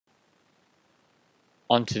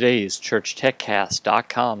On today's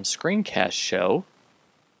ChurchTechCast.com Screencast show,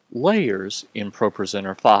 Layers in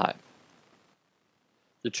ProPresenter 5.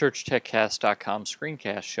 The ChurchTechCast.com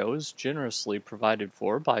Screencast show is generously provided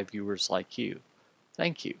for by viewers like you.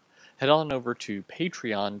 Thank you. Head on over to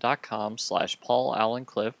patreon.com/Paul Allen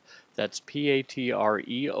Cliff. That's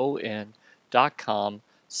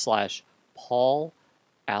patreon.com/Paul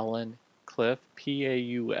Allen Cliff,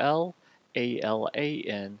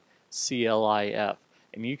 PAULALANCLIF.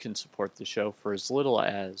 And you can support the show for as little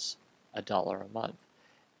as $1 a month.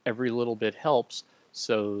 Every little bit helps,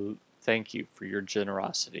 so thank you for your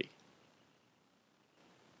generosity.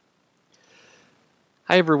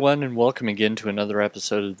 Hi everyone, and welcome again to another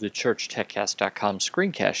episode of the ChurchTechCast.com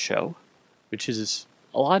Screencast show, which is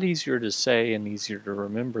a lot easier to say and easier to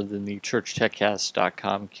remember than the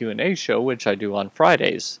ChurchTechCast.com Q&A show, which I do on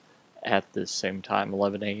Fridays at the same time,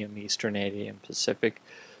 11 a.m. Eastern, 8 a.m. Pacific,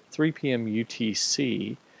 3 p.m.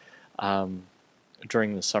 UTC,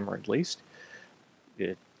 during the summer at least.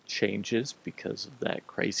 It changes because of that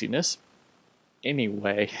craziness.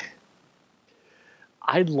 Anyway,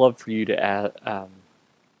 I'd love for you to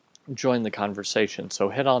join the conversation, so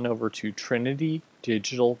head on over to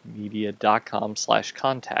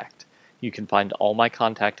trinitydigitalmedia.com/contact. You can find all my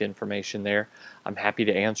contact information there. I'm happy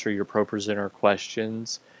to answer your ProPresenter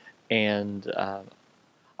questions, and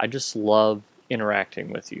I just love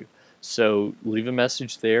interacting with you. So leave a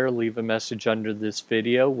message there, leave a message under this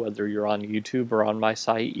video, whether you're on YouTube or on my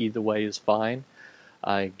site, either way is fine.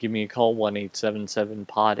 Give me a call,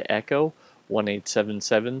 1-877-POD-ECHO,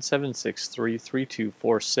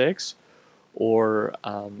 1-877-763-3246, or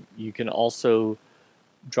you can also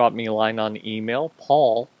drop me a line on email,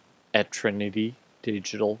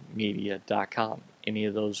 paul@trinitydigitalmedia.com. Any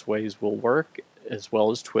of those ways will work, as well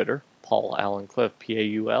as Twitter, Paul Allen Cliff,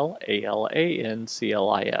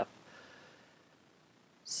 PAULALANCLIF.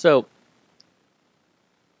 So,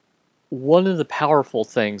 one of the powerful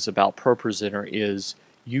things about ProPresenter is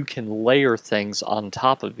you can layer things on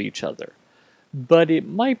top of each other. But it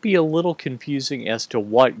might be a little confusing as to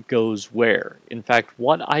what goes where. In fact,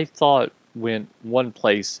 what I thought went one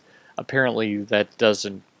place, apparently that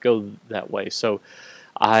doesn't go that way. So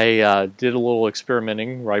I did a little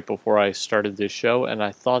experimenting right before I started this show, and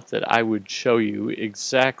I thought that I would show you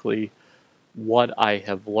exactly what I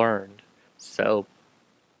have learned. So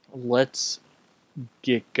let's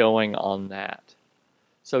get going on that.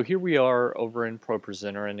 So here we are over in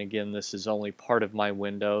ProPresenter, and again, this is only part of my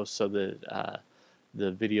window, so that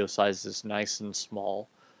the video size is nice and small.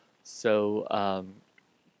 So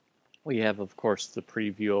we have, of course, the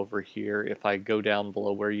preview over here. If I go down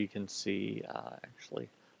below where you can see, actually,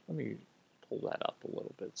 let me pull that up a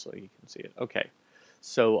little bit so you can see it. Okay,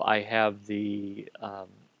 so I have the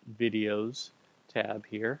videos tab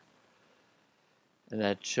here, and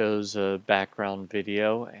that shows a background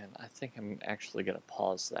video, and I think I'm actually going to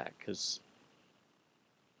pause that because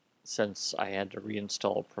since I had to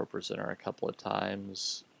reinstall ProPresenter a couple of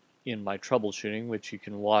times in my troubleshooting, which you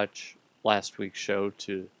can watch last week's show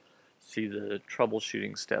to see the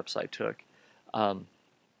troubleshooting steps I took, I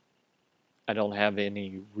don't have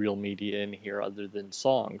any real media in here other than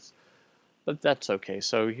songs, but that's okay.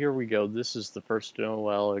 So here we go. This is the first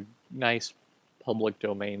Noel, a nice public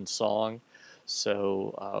domain song.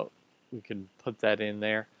 So we can put that in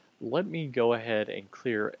there. Let me go ahead and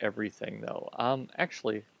clear everything though.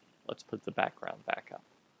 Actually, let's put the background back up.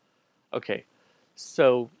 Okay,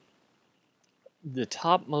 so the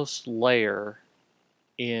topmost layer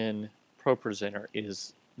in ProPresenter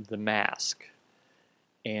is the mask.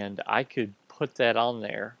 And I could put that on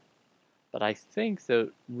there, but I think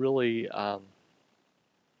that really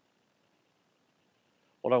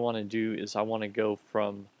what I want to do is I want to go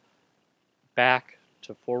from back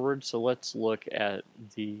to forward. So let's look at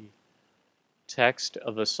the text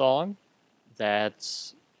of a song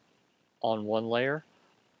that's on one layer.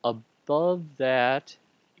 Above that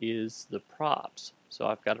is the props. So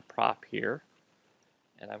I've got a prop here,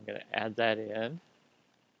 and I'm going to add that in.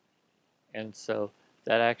 And so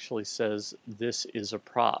that actually says this is a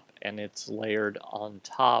prop, and it's layered on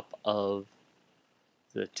top of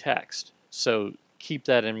the text. So keep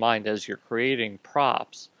that in mind as you're creating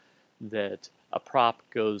props, that a prop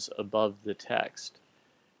goes above the text.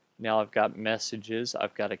 Now I've got messages,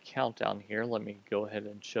 I've got a countdown here. Let me go ahead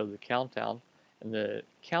and show the countdown. And the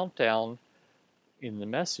countdown in the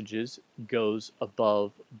messages goes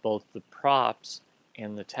above both the props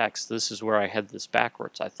and the text. This is where I had this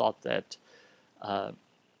backwards. I thought that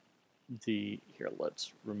here,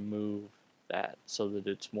 let's remove that so that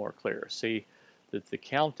it's more clear. See that the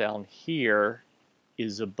countdown here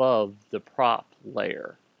is above the prop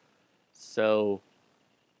layer. So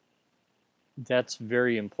That's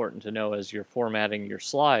very important to know as you're formatting your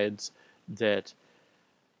slides, that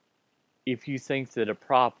if you think that a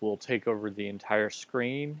prop will take over the entire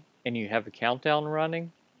screen and you have a countdown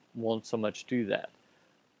running, won't so much do that.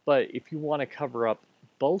 But if you want to cover up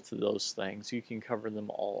both of those things, you can cover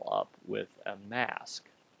them all up with a mask.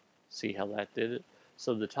 See how that did it?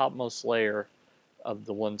 So the topmost layer of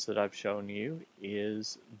the ones that I've shown you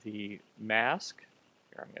is the mask.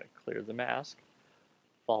 Here, I'm going to clear the mask,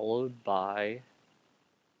 followed by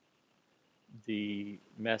the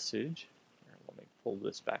message. Here, let me pull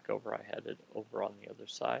this back over. I had it over on the other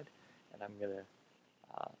side, and I'm going to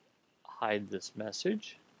hide this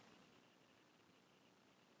message.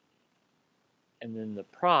 And then the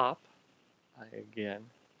prop, again,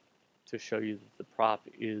 to show you that the prop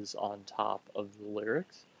is on top of the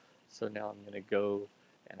lyrics. So now I'm going to go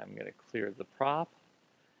and I'm going to clear the prop,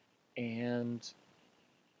 and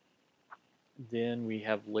then we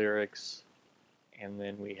have lyrics, and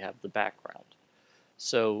then we have the background.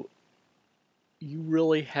 So you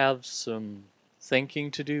really have some thinking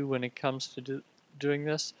to do when it comes to doing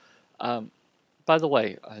this. By the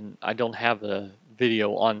way, I don't have a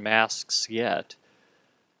video on masks yet.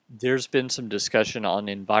 There's been some discussion on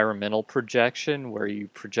environmental projection where you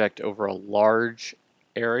project over a large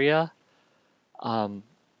area.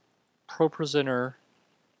 ProPresenter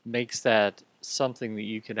makes that something that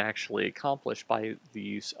you can actually accomplish by the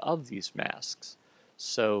use of these masks.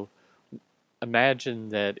 So imagine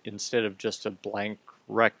that instead of just a blank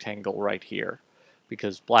rectangle right here,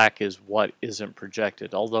 because black is what isn't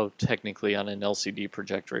projected, although technically on an LCD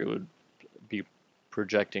projector it would be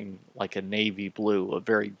projecting like a navy blue, a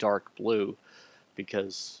very dark blue,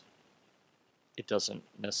 because it doesn't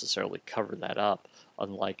necessarily cover that up,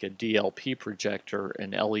 unlike a DLP projector,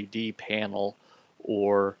 an LED panel,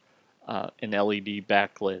 or an LED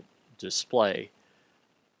backlit display.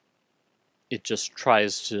 It just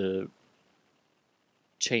tries to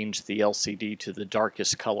change the LCD to the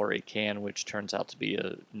darkest color it can, which turns out to be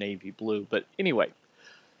a navy blue. But anyway,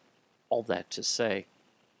 all that to say,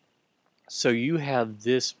 so you have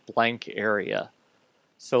this blank area.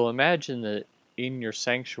 So imagine that in your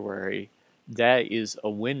sanctuary, that is a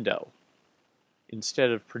window.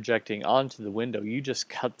 Instead of projecting onto the window, you just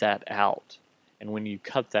cut that out. And when you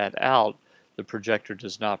cut that out, the projector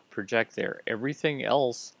does not project there. Everything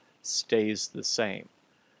else stays the same.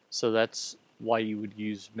 So that's why you would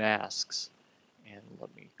use masks. And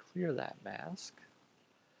let me clear that mask.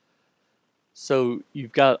 So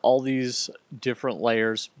you've got all these different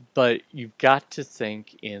layers, but you've got to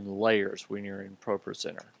think in layers when you're in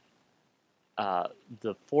ProPresenter.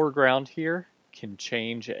 The foreground here can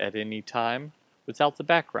change at any time without the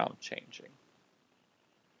background changing.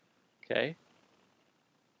 Okay.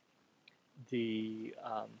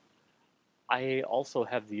 I also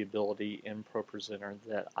have the ability in ProPresenter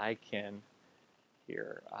that I can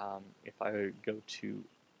here, if I go to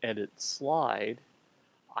edit slide,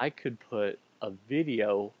 I could put a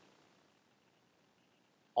video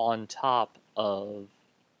on top of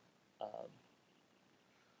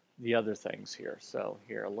the other things here. So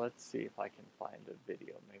here, let's see if I can find a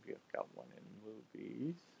video. Maybe I've got one in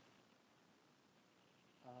movies.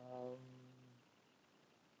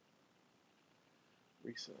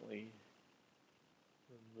 Recently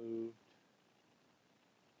removed,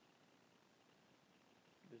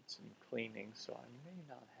 did some cleaning, so I may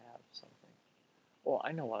not have something. Well,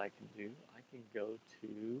 I know what I can do. I can go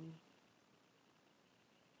to,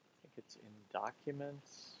 I think it's in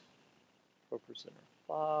Documents, ProPresenter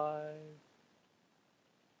 5.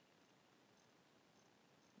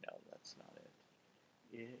 No, that's not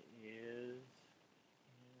it. It is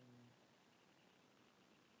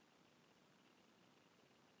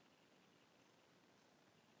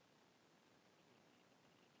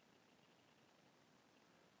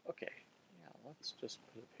okay, yeah, let's just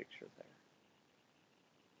put a picture there.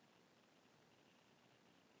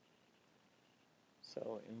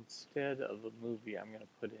 So instead of a movie, I'm going to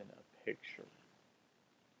put in a picture.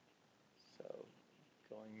 So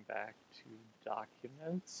going back to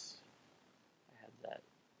Documents, I had that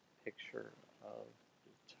picture of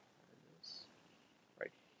the TARDIS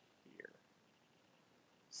right here.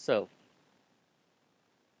 So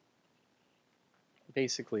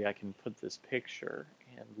basically I can put this picture,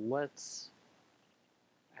 and let's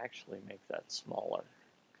actually make that smaller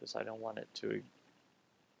because I don't want it to. Let me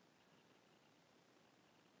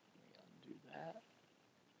undo that.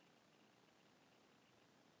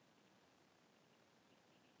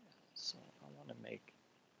 So I want to make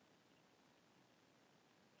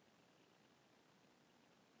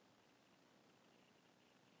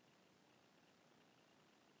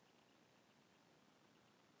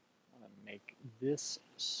make this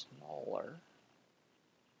smaller.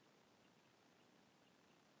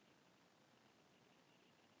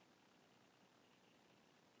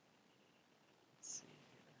 Let's see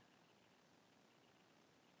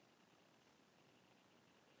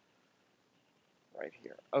here. Right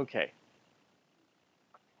here. Okay.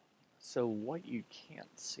 So what you can't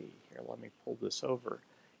see here, let me pull this over,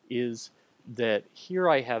 is that here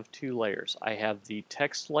I have two layers. I have the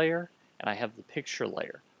text layer and I have the picture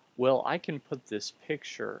layer. Well, I can put this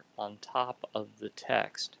picture on top of the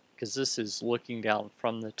text because this is looking down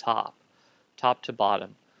from the top to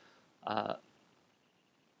bottom.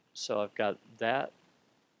 So I've got that,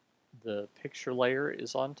 the picture layer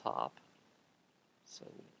is on top. So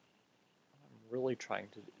I'm really trying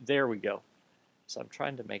to, there we go. So I'm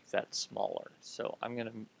trying to make that smaller. So I'm going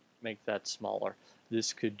to make that smaller.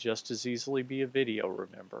 This could just as easily be a video,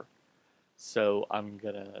 remember. So I'm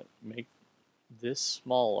going to make this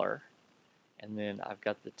smaller, and then I've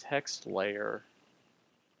got the text layer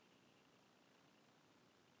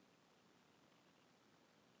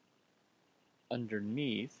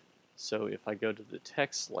underneath. So if I go to the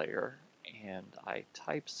text layer and I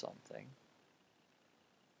type something,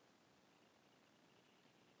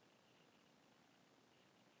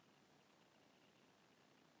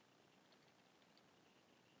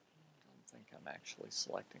 I think I'm actually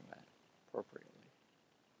selecting that appropriately.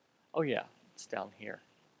 Oh yeah, it's down here.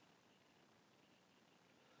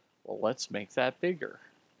 Well, let's make that bigger.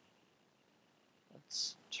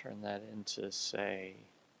 Let's turn that into, say,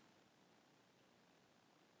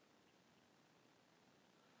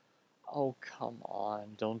 oh, come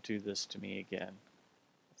on, don't do this to me again.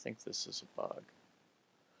 I think this is a bug.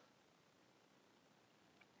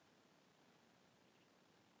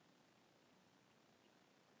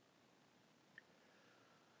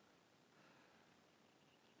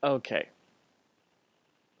 Okay,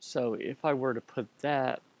 so if I were to put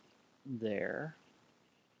that there,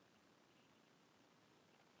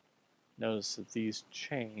 notice that these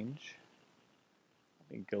change.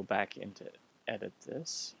 Let me go back into edit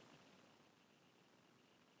this.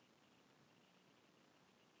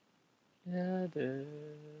 Edit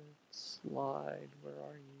slide, where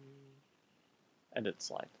are you? Edit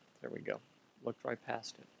slide, there we go. Looked right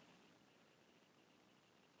past it.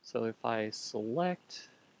 So if I select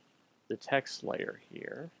the text layer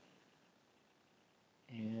here,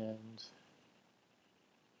 and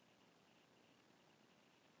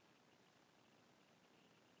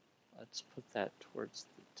let's put that towards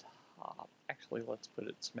the top. Actually, let's put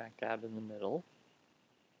it smack dab in the middle.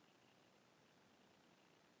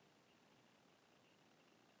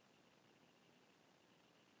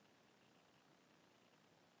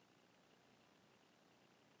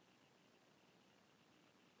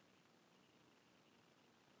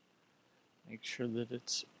 Make sure that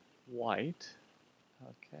it's white.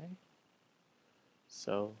 Okay.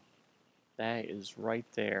 So that is right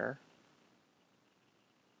there.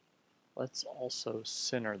 Let's also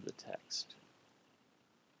center the text.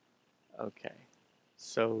 Okay.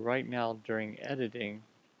 So right now during editing,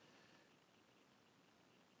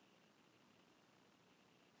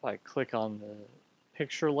 if I click on the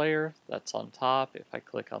picture layer, that's on top. If I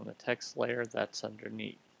click on the text layer, that's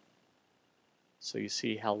underneath. So you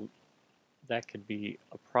see how that could be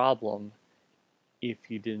a problem if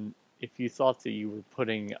you thought that you were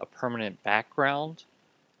putting a permanent background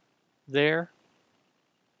there,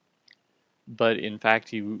 but in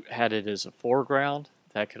fact you had it as a foreground.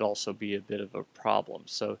 That could also be a bit of a problem.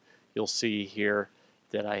 So you'll see here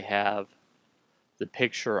that I have the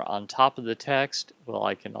picture on top of the text. Well,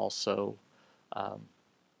 I can also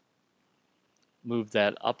move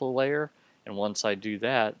that up a layer, and once I do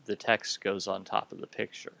that, the text goes on top of the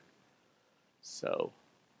picture. So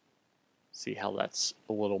see how that's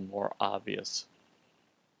a little more obvious.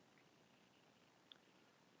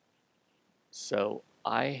 So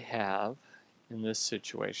I have, in this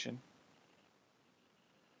situation,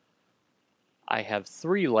 I have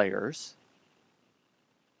 3 layers,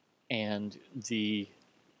 and the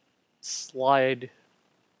slide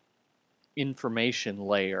information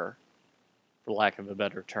layer, for lack of a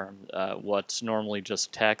better term, what's normally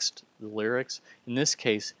just text, the lyrics, in this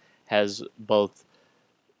case has both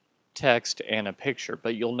text and a picture,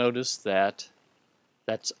 but you'll notice that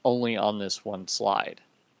that's only on this one slide.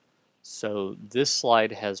 So this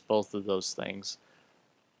slide has both of those things.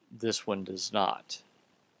 This one does not.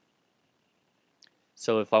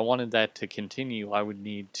 So if I wanted that to continue, I would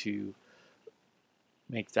need to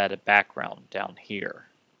make that a background down here.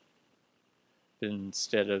 But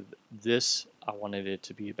instead of this, I wanted it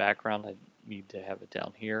to be a background, I need to have it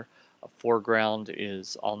down here. A foreground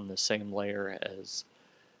is on the same layer as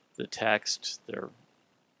the text. They're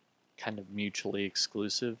kind of mutually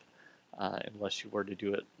exclusive, unless you were to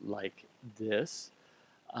do it like this.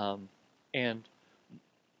 And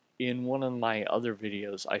in one of my other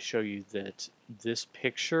videos, I show you that this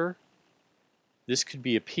picture, this could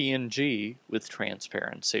be a PNG with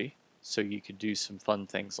transparency, so you could do some fun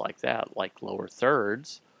things like that, like lower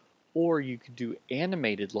thirds, or you could do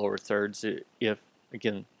animated lower thirds if,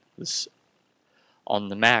 again, this on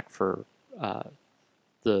the Mac for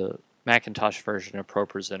the Macintosh version of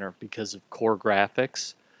ProPresenter, because of core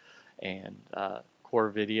graphics and core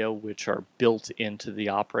video, which are built into the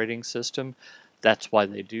operating system. That's why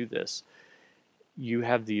they do this. You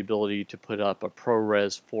have the ability to put up a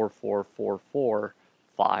ProRes 4444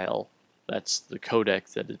 file, that's the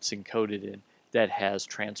codec that it's encoded in, that has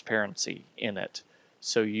transparency in it.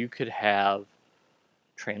 So you could have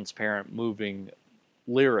transparent moving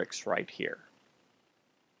lyrics right here.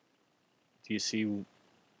 Do you see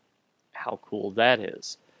how cool that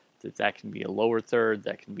is? That can be a lower third,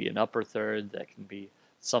 that can be an upper third, that can be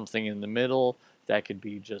something in the middle, that could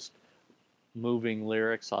be just moving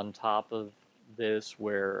lyrics on top of this,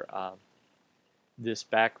 where this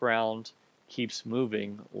background keeps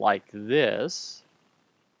moving like this.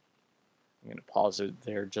 I'm going to pause it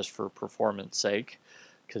there just for performance sake,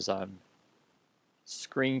 because I'm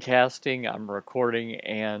screencasting, I'm recording,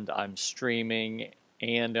 and I'm streaming,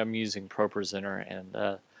 and I'm using ProPresenter,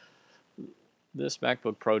 and this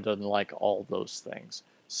MacBook Pro doesn't like all those things.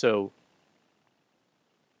 So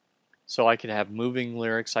I could have moving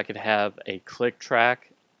lyrics, I could have a click track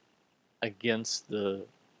against a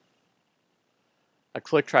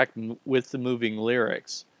click track with the moving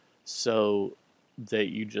lyrics, so that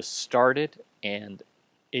you just start it and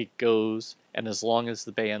it goes, and as long as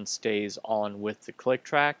the band stays on with the click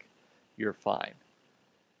track, you're fine.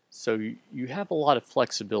 So you have a lot of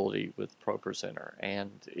flexibility with ProPresenter,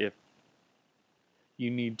 and if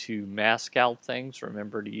you need to mask out things,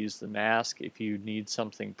 remember to use the mask. If you need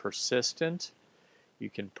something persistent, you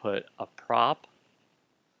can put a prop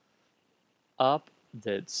up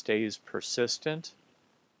that stays persistent.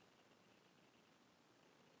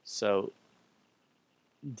 So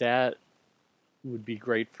that would be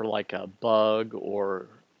great for like a bug, or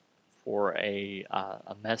for a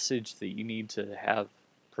message that you need to have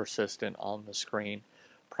persistent on the screen.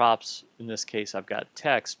 Props, in this case I've got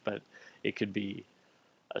text, but it could be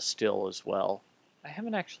a still as well. I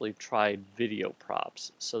haven't actually tried video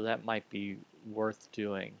props, so that might be worth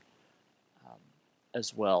doing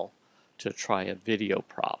as well, to try a video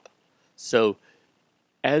prop. So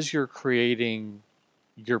as you're creating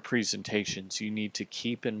your presentations, you need to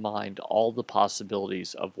keep in mind all the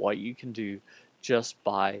possibilities of what you can do just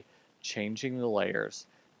by changing the layers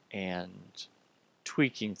and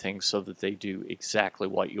tweaking things so that they do exactly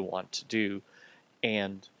what you want to do,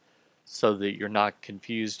 and so that you're not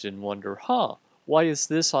confused and wonder, why is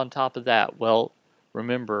this on top of that? Well,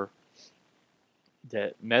 remember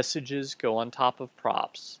that messages go on top of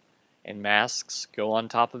props, and masks go on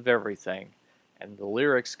top of everything, and the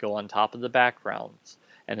lyrics go on top of the backgrounds.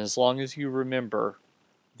 And as long as you remember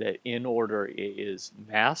that in order it is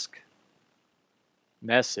mask,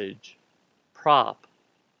 message, prop,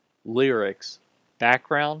 lyrics,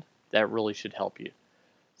 background, that really should help you.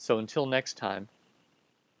 So until next time,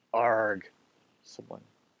 arg, someone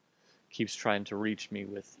keeps trying to reach me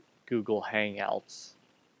with Google Hangouts.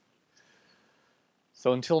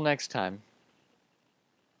 So until next time,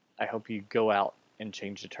 I hope you go out and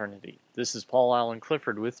change eternity. This is Paul Allen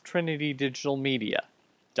Clifford with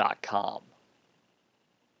TrinityDigitalMedia.com.